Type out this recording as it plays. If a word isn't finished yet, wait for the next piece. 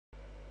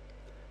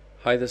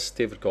Hi, this is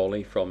David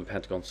Gawley from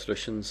Pentagon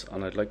Solutions,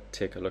 and I'd like to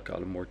take a look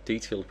at a more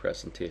detailed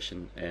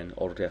presentation in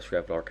Autodesk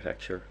Revit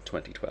Architecture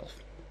 2012.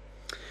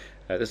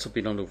 This will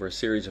be done over a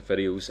series of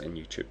videos in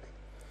YouTube.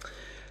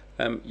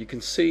 You can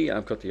see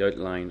I've got the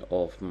outline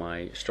of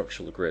my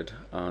structural grid,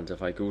 and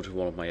if I go to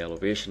one of my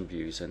elevation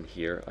views in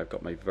here, I've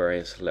got my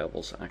various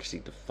levels actually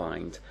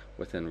defined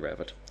within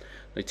Revit.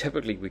 Now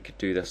typically we could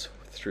do this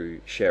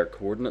through shared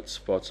coordinates,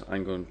 but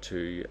I'm going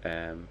to,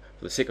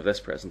 for the sake of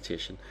this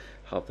presentation,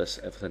 have this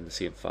within the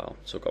same file.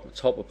 So I've got my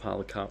top of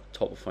pallet cap,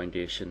 top of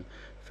foundation,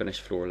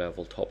 finished floor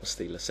level, top of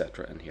steel,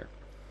 etc. in here.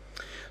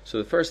 So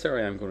the first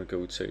area I'm going to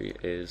go to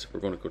is we're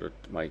going to go to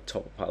my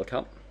top of pallet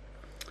cap.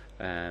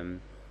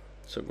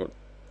 So I'm going to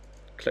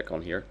click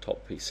on here,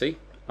 top PC,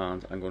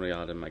 and I'm going to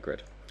add in my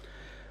grid.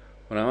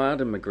 When I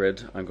add in my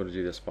grid, I'm going to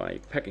do this by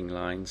picking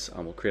lines,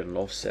 and we'll create an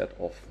offset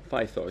of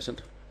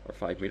 5,000 or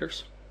 5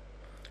 meters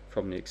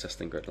from the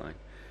existing grid line.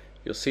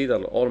 You'll see that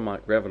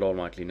Revit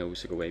automatically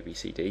knows to go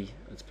ABCD.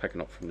 It's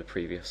picking up from the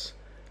previous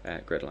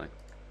grid line.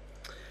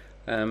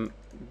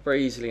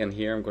 Very easily in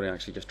here, I'm going to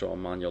actually just draw a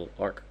manual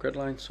arc grid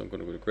line. So I'm going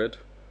to go to grid,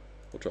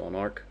 we'll draw an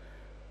arc,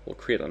 we'll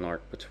create an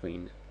arc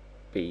between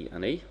B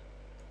and E,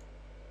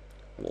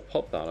 and we'll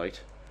pop that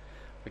out.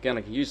 Again,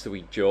 I can use the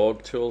wee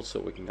jog tool, so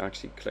we can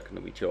actually click on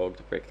the wee jog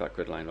to break that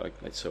grid line out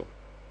like so.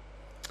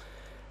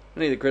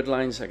 Any of the grid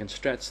lines, I can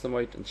stretch them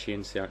out and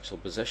change the actual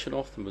position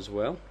of them as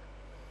well.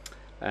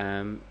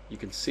 You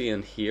can see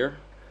in here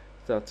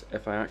that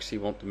if I actually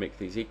want to make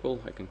these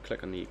equal, I can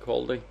click on the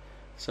equality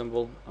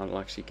symbol and it'll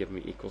actually give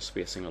me equal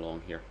spacing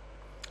along here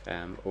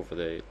over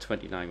the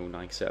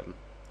 29097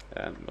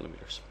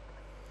 millimeters.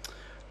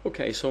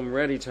 Okay, so I'm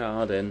ready to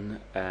add in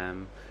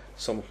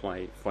some of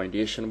my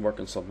foundation work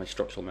and some of my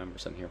structural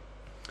members in here.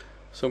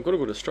 So I'm going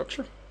to go to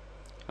structure.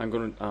 I'm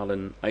going to add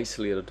an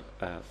isolated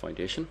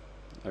foundation.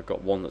 I've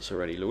got one that's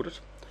already loaded.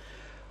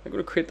 I'm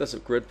going to create this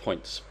at grid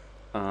points,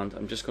 and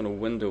I'm just going to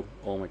window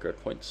all my grid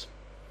points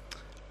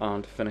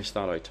and finish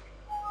that out.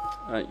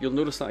 You'll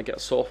notice that I get a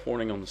soft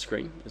warning on the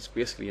screen. It's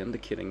basically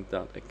indicating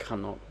that it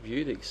cannot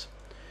view these.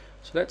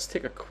 So let's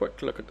take a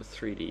quick look at the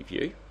 3D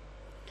view.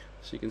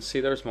 So you can see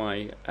there's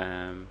my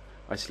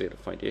isolated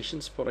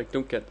foundations, but I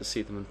don't get to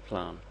see them in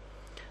plan.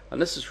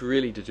 And this is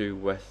really to do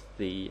with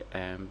the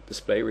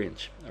display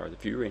range, or the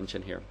view range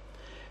in here.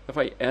 If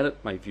I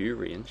edit my view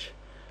range,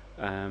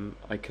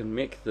 I can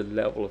make the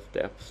level of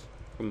depth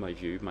from my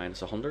view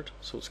minus 100,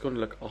 so it's going to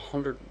look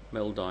 100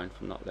 mil down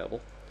from that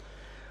level,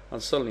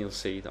 and suddenly you'll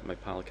see that my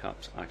pallet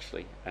caps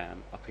actually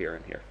appear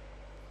in here.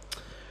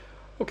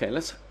 Okay,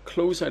 let's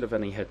close out of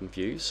any hidden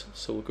views.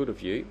 So we'll go to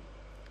view,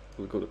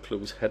 we'll go to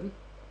close hidden.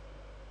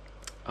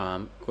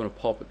 I'm going to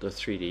pop it to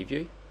 3D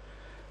view,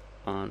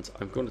 and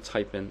I'm going to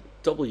type in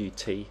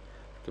WT to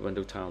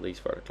window tile these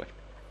vertically.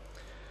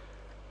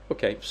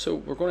 Okay, so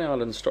we're going to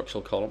add in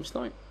structural columns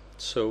now.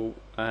 So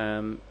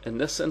in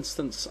this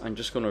instance, I'm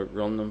just going to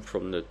run them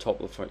from the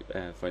top of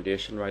the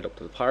foundation right up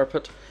to the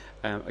parapet.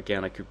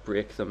 Again, I could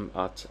break them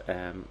at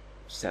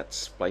set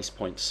splice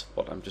points,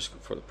 but I'm just,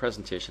 for the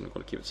presentation, I'm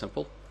going to keep it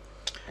simple.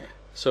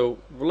 So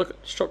we'll look at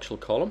structural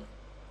column.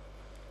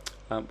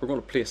 We're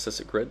going to place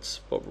this at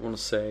grids, but we're going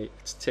to say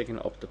it's taking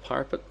it up the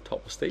parapet,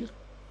 top of steel.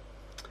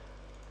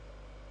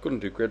 Going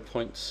to do grid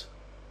points,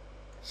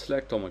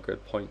 select all my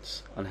grid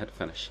points, and hit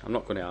finish. I'm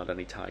not going to add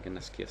any tag in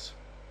this case.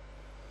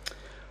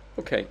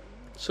 Okay,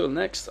 so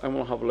next I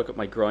want to have a look at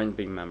my ground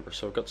beam member.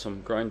 So I've got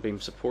some ground beam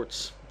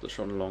supports that's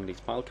run along these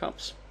pallet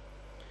caps.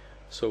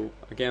 So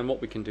again, what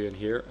we can do in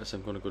here is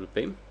I'm going to go to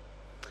beam.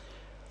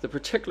 The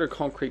particular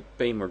concrete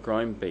beam or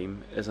ground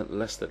beam isn't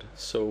listed,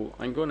 so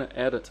I'm going to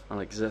edit an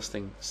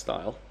existing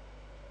style,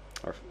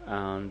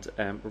 and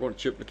we're going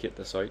to duplicate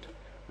this out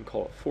and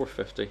call it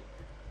 450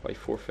 by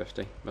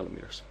 450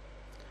 millimeters.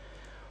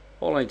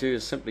 All I do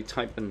is simply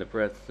type in the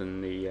breadth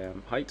and the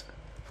height,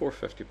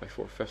 450 by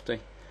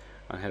 450,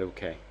 and hit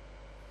OK.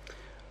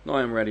 Now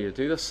I'm ready to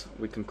do this.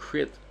 We can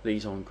create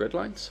these on grid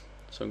lines.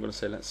 So I'm going to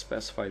say let's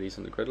specify these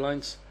in the grid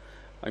lines.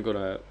 I'm going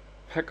to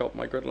pick up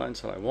my grid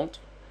lines that I want.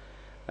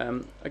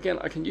 Again,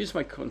 I can use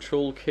my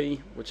control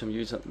key, which I'm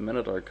using at the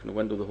minute, or I can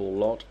window the whole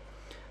lot.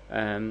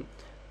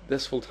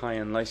 This will tie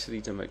in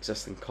nicely to my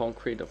existing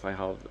concrete if I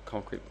have the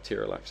concrete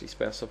material actually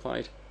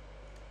specified.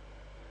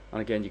 And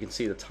again, you can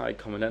see the tag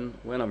coming in.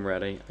 When I'm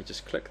ready, I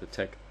just click the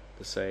tick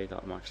to say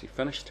that I'm actually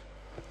finished,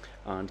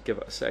 and give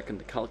it a second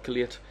to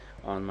calculate,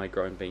 and my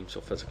ground beams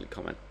will physically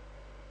come in.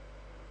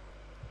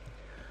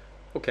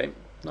 Okay,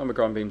 now my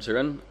ground beams are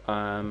in.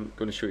 I'm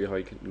going to show you how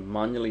you can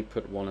manually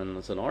put one in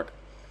as an arc.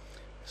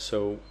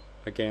 So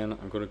again,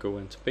 I'm going to go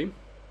into beam.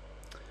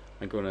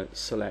 I'm going to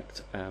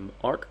select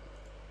arc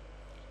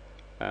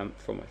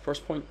from my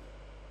first point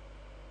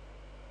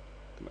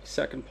to my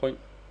second point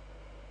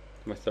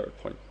to my third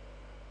point,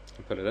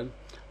 and put it in.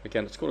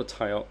 Again, it's going to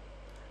tie up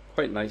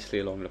quite nicely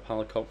along the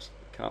pallet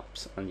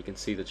caps, and you can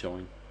see the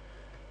join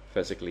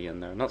physically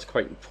in there, and that's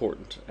quite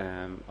important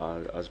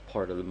as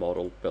part of the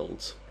model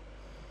builds.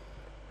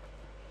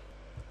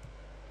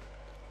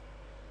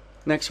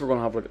 Next we're going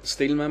to have a look at the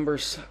steel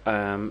members.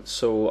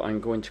 So I'm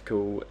going to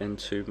go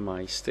into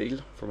my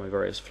steel for my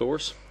various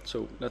floors.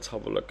 So let's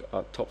have a look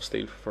at top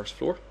steel for first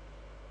floor.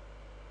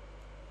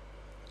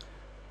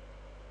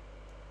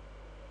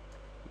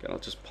 Again, I'll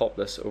just pop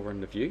this over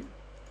into view,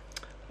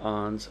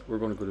 and we're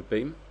going to go to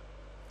beam.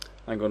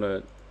 I'm going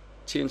to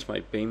change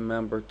my beam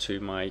member to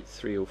my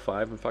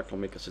 305. In fact, I'll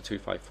make this a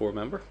 254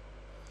 member.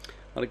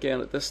 And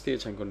again, at this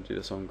stage I'm going to do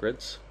this on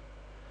grids.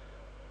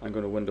 I'm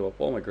going to window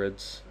up all my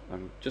grids.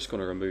 I'm just going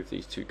to remove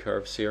these two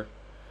curves here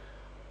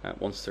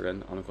once they're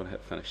in, and I'm going to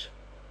hit finish.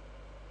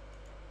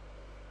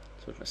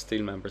 So my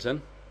steel members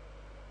in,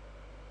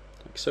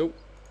 like so.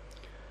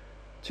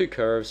 Two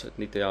curves that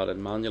need to add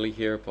in manually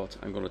here, but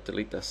I'm going to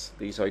delete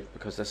these out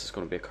because this is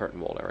going to be a curtain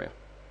wall area.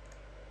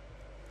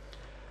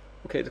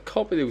 Okay, to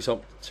copy those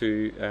up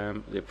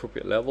to the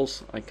appropriate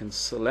levels, I can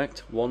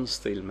select one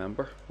steel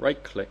member,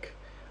 right click,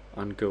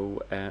 and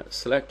go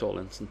select all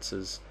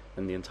instances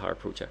in the entire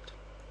project.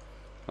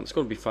 And it's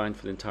going to be fine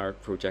for the entire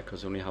project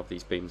because I only have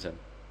these beams in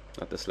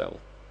at this level.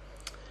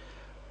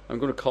 I'm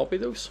going to copy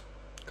those,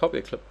 copy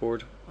a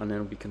clipboard, and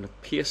then we can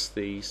paste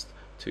these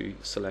to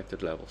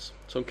selected levels.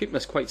 So I'm keeping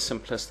this quite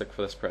simplistic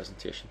for this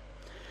presentation.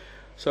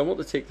 So I want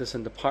to take this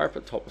into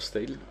parapet top of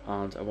steel,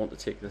 and I want to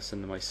take this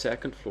into my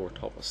second floor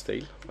top of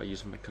steel by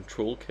using my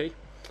control key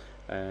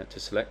to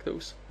select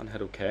those and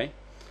hit OK.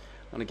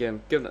 And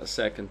again, giving it a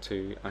second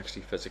to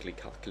actually physically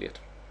calculate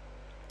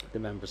the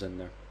members in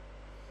there.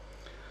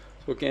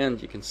 So again,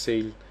 you can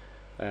see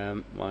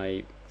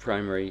my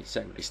primary,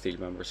 secondary steel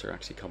members are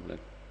actually coming in.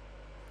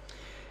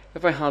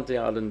 If I had to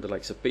add in the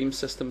likes of beam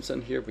systems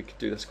in here, we could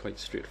do this quite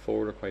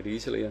straightforward or quite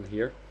easily in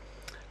here.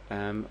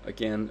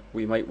 Again,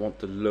 we might want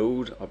to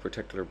load a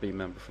particular beam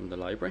member from the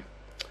library.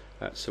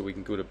 So we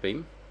can go to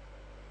beam,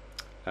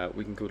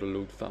 we can go to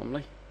load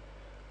family.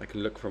 I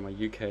can look for my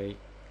UK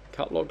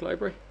catalogue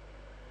library,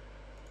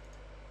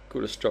 go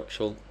to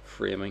structural,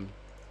 framing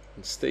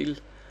and steel,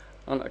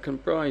 and I can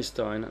browse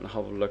down and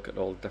have a look at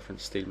all the different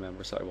steel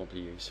members that I want to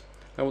use.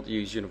 I want to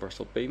use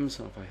universal beams,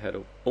 and if I hit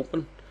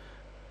open,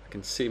 I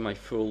can see my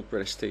full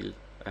British Steel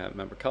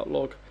member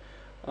catalogue,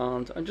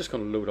 and I'm just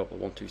going to load up a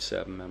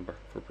 127 member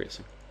for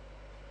bracing.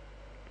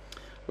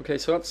 Okay,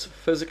 so that's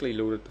physically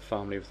loaded the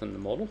family within the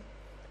model.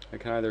 I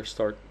can either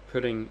start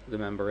putting the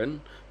member in,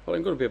 but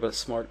I'm going to be a bit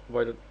smart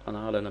about it and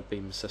add in a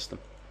beam system.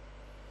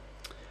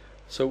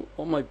 So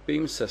on my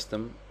beam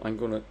system, I'm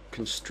going to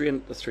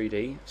constrain the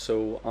 3D,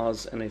 so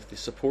as any of the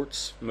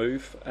supports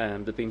move,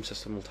 the beam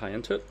system will tie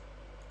into it.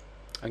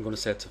 I'm going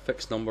to set a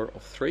fixed number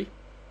of 3.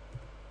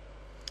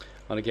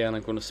 And again,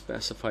 I'm going to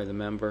specify the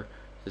member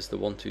is the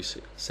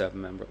 127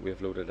 member we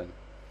have loaded in.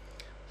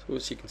 So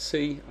as you can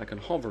see, I can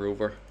hover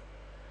over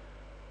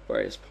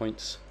various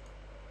points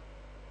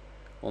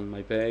on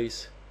my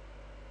bays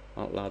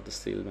and it'll add the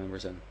steel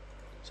members in.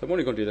 So I'm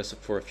only going to do this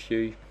for a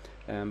few,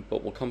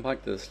 but we'll come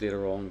back to this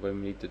later on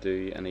when we need to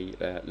do any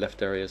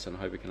lift areas and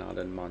how we can add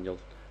in manual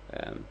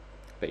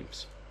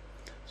beams.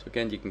 So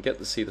again, you can get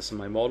to see this in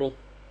my model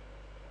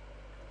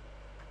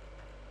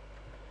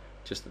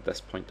just at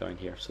this point down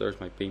here. So there's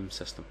my beam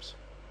systems.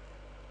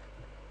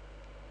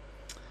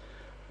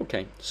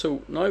 Okay,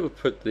 so now we've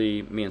put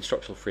the main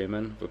structural frame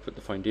in, we've put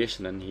the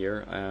foundation in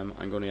here.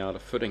 I'm going to add a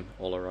footing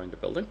all around the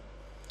building.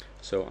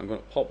 So I'm going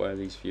to pop out of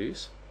these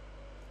views,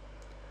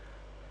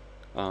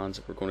 and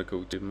we're going to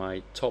go to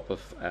my top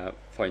of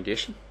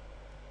foundation.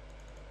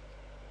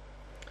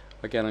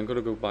 Again, I'm going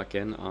to go back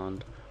in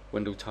and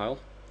window tile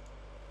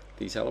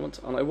these elements,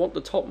 and I want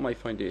the top of my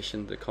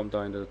foundation to come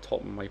down to the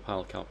top of my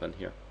pile cap in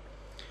here.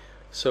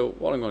 So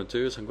what I'm going to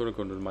do is I'm going to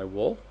go into my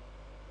wall.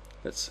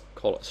 Let's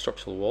call it a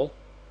structural wall.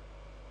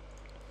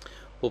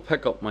 We'll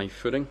pick up my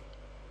footing,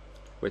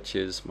 which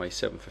is my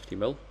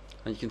 750mm,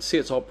 and you can see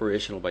it's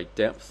operational by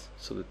depth.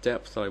 So the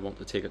depth that I want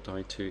to take it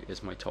down to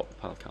is my top of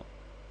pile cap.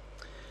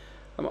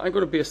 I'm going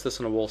to base this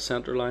on a wall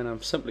center line.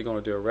 I'm simply going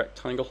to do a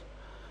rectangle.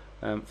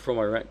 From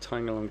my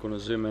rectangle, I'm going to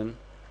zoom in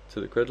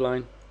to the grid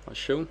line as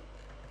shown.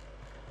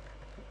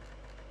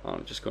 And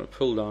I'm just going to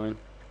pull down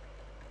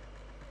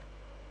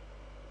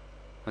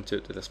and do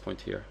it to this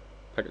point here.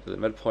 Pick it to the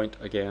midpoint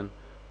again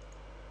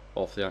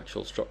of the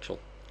actual structural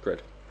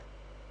grid.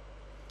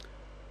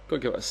 Going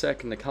to give it a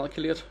second to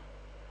calculate.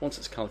 Once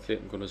it's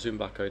calculated, I'm going to zoom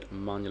back out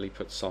and manually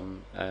put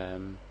some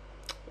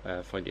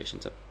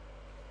foundations in.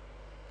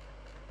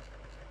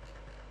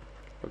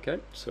 Okay,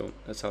 so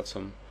let's add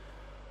some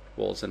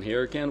walls in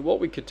here. Again,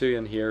 what we could do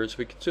in here is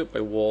we could do it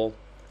by wall,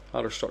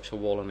 add our structural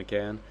wall in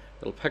again.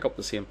 It'll pick up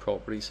the same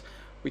properties.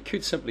 We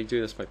could simply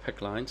do this by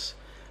pick lines.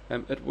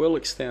 It will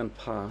extend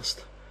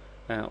past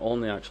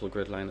on the actual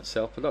grid line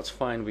itself, but that's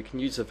fine. We can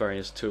use the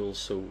various tools,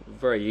 so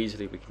very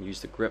easily we can use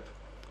the grip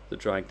to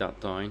drag that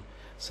down.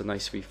 It's a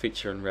nice wee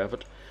feature in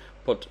Revit,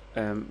 but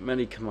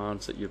many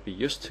commands that you'd be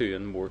used to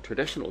in more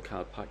traditional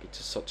CAD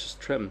packages such as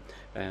trim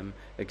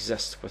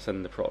exist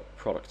within the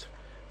product.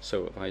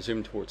 So if I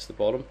zoom towards the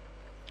bottom,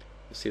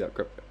 you see that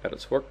grip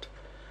edit's worked.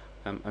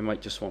 I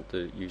might just want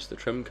to use the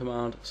trim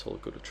command, so I'll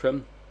go to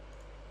trim,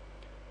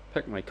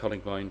 pick my cutting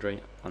boundary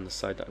and the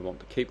side that I want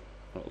to keep,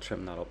 and it'll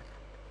trim that up.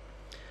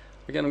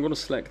 Again, I'm going to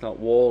select that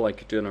wall. I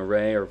could do an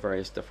array or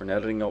various different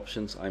editing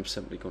options. I'm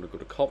simply going to go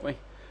to copy,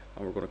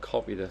 and we're going to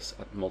copy this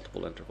at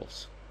multiple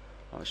intervals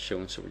as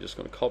shown. So we're just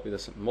going to copy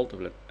this at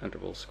multiple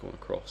intervals going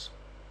across.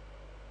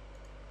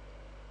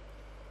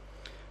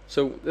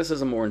 So this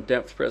is a more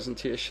in-depth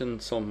presentation.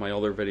 Some of my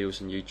other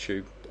videos on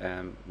YouTube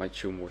might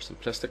show more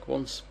simplistic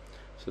ones.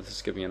 So this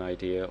is giving you an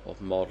idea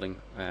of modelling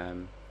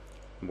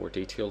more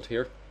detailed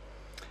here.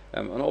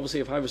 And obviously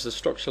if I was a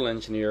structural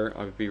engineer,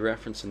 I would be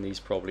referencing these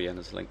probably in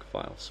as link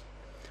files.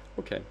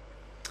 Okay,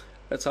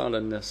 let's add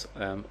in this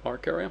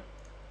arc area.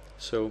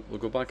 So we'll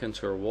go back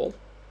into our wall.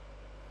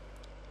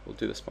 We'll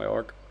do this by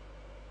arc.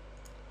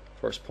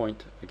 First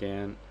point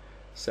again,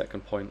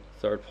 second point,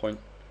 third point.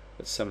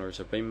 It's similar as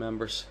our beam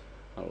members.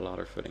 And a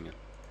ladder footing in.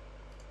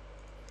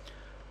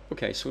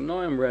 Okay, so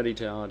now I'm ready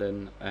to add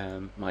in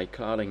my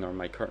cladding or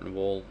my curtain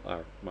wall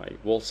or my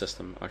wall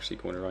system actually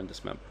going around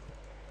this member.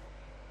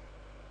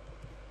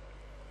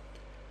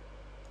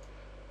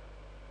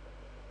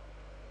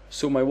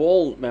 So my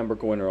wall member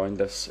going around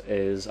this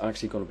is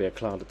actually going to be a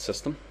cladded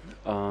system,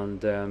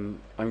 and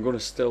I'm going to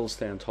still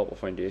stay on top of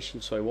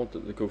foundation, so I want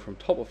it to go from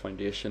top of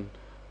foundation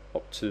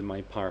up to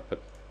my parapet.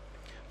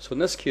 So in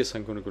this case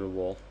I'm going to go to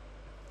wall,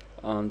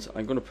 and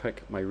I'm going to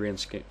pick my rain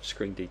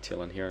screen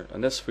detail in here,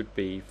 and this would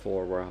be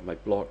for where I have my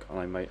block and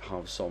I might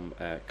have some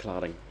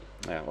cladding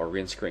or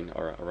rain screen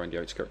or around the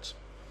outskirts.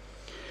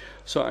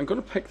 So I'm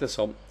going to pick this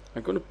up.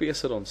 I'm going to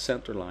base it on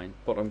center line,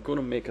 but I'm going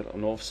to make it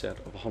an offset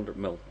of 100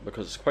 mm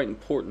because it's quite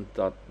important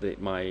that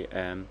my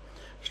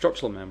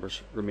structural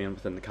members remain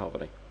within the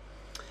cavity.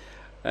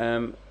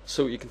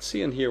 So you can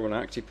see in here when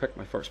I actually pick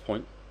my first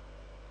point,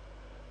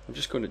 I'm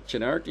just going to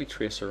generically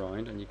trace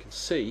around, and you can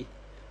see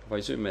if I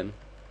zoom in,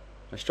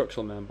 my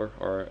structural member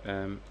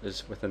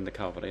is within the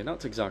cavity, and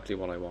that's exactly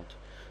what I want.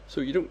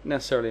 So you don't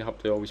necessarily have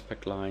to always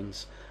pick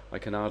lines. I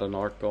can add an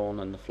arc on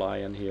and the fly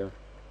in here,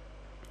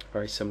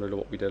 very similar to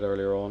what we did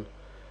earlier on.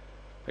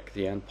 Pick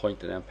the end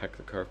point and then pick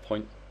the curve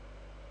point,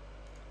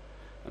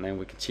 and then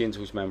we can change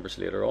those members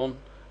later on,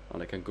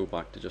 and I can go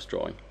back to just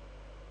drawing.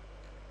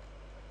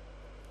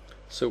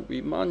 So we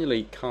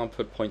manually can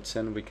put points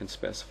in, we can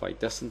specify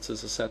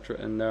distances etc.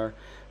 in there,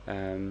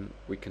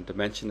 we can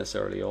dimension this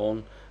early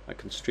on and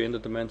constrain the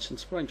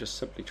dimensions, but I'm just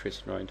simply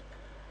tracing around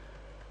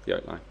the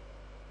outline.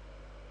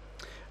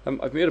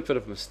 I've made a bit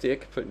of a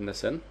mistake putting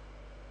this in.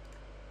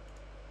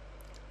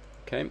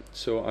 Okay,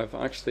 so I've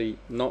actually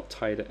not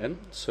tied it in,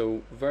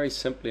 so very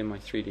simply in my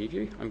 3D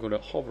view I'm going to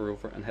hover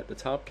over and hit the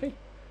tab key,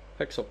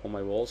 picks up on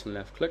my walls and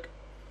left click,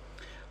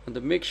 and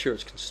to make sure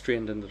it's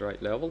constrained into the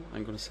right level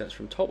I'm going to set it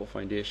from top of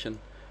foundation,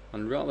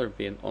 and rather than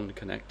being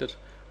unconnected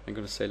I'm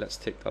going to say let's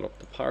take that up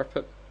to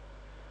parapet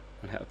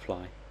and hit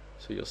apply.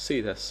 So you'll see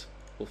this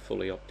will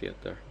fully update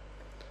there.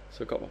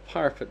 So I've got my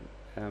parapet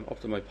up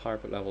to my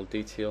parapet level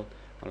detail,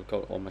 and I've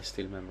got all my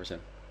steel members in.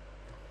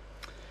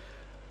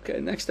 Okay,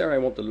 next area I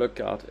want to look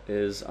at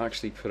is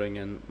actually putting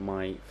in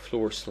my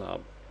floor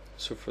slab.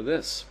 So for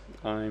this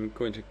I'm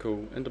going to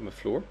go into my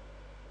floor.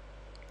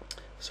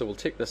 So we'll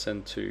take this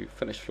into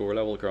finished floor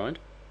level ground,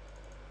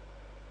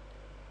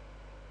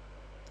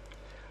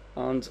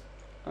 and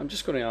I'm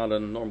just going to add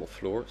in a normal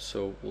floor.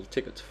 So we'll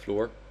take it to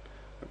floor.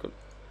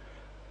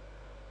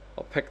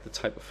 I'll pick the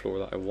type of floor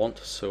that I want.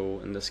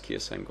 So in this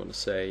case I'm going to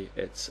say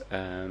it's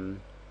ground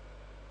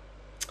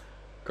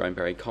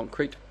bearing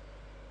concrete.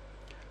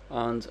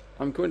 And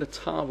I'm going to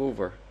tab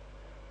over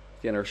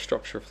the inner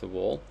structure of the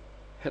wall,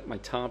 hit my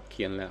tab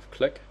key and left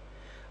click,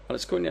 and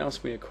it's going to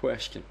ask me a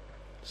question.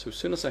 So as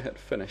soon as I hit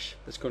finish,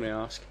 it's going to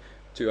ask,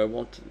 do I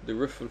want the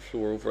roof and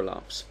floor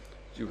overlaps?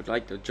 You would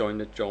like to join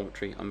the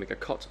geometry and make a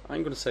cut?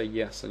 I'm going to say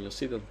yes, and you'll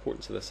see the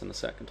importance of this in a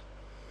second.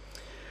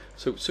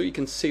 So you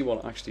can see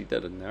what I actually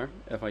did in there.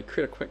 If I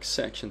create a quick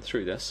section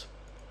through this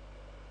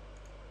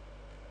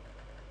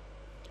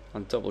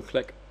and double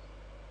click,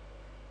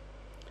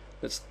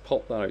 let's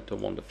pop that out to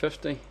 1 to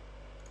 50,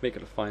 make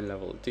it a fine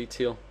level of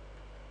detail.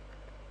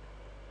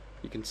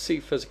 You can see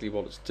physically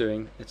what it's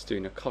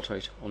doing a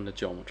cutout on the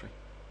geometry.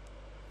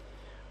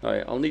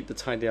 Now I'll need to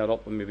tidy that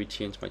up and maybe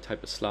change my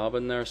type of slab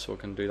in there, so I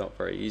can do that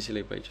very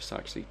easily by just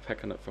actually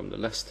picking it from the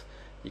list.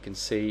 You can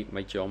see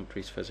my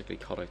geometry is physically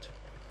cut out.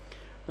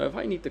 Now if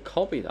I need to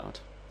copy that,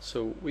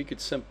 so we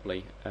could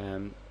simply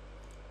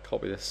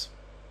copy this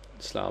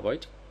slab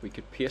out, we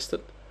could paste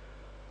it,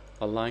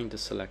 align to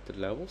selected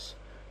levels.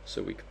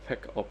 So we could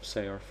pick up,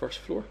 say, our first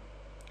floor,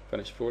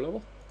 finished floor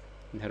level,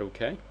 and hit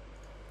OK.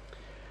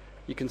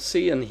 You can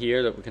see in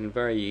here that we can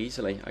very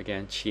easily,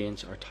 again,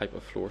 change our type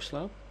of floor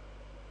slab.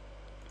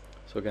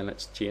 So again,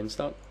 let's change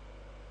that.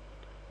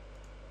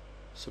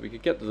 So we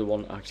could get to the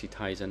one that actually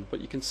ties in, but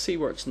you can see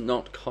where it's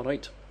not cut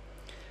out.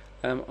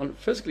 And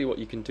physically what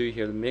you can do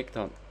here to make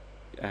that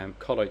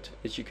cut out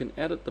is you can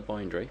edit the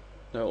boundary.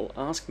 Now it will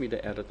ask me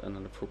to edit in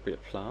an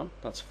appropriate plan,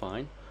 that's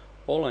fine.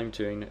 All I'm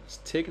doing is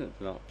taking it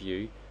to that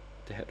view,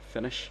 to hit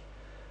finish,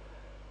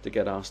 to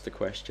get asked the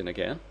question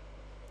again.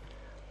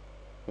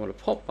 When I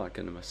pop back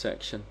into my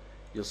section,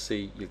 you'll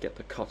see you'll get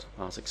the cut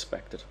as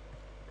expected.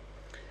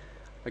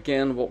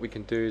 Again, what we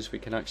can do is we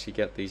can actually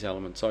get these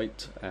elements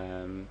out.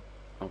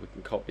 and we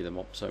can copy them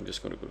up. So I'm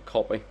just going to go to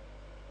copy.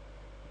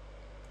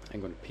 I'm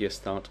going to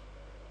paste that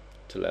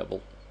to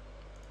level.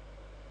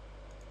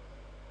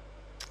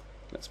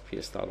 Let's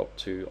paste that up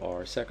to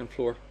our second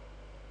floor.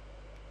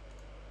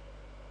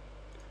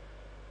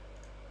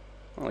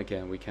 And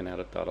again, we can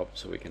edit that up,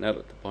 so we can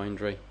edit the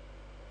boundary.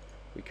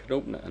 We could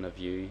open it in a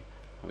view,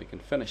 and we can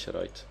finish it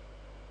out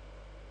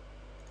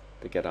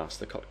to get asked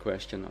the cut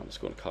question. I'm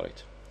just going to cut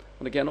it.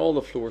 And again, all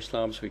the floor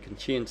slabs we can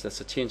change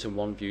this. A change in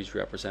one view is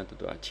represented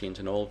by a change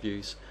in all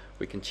views.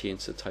 We can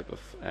change the type of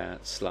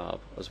slab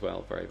as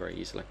well very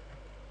easily.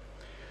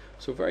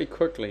 So very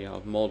quickly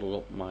I've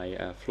modelled up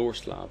my floor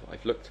slab.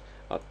 I've looked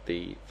at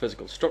the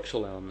physical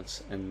structural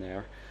elements in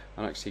there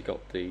and actually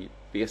got the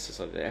basis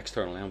of the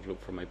external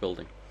envelope for my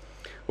building.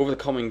 Over the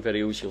coming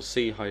videos you'll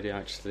see how to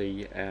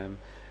actually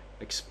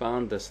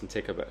expand this and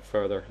take a bit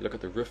further, look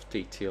at the roof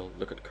detail,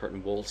 look at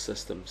curtain wall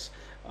systems,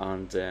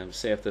 and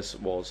say if this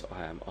was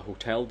a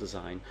hotel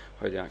design,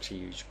 how to actually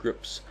use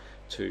groups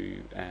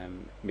to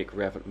make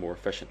Revit more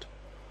efficient.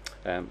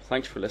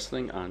 Thanks for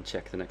listening, and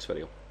check the next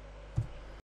video.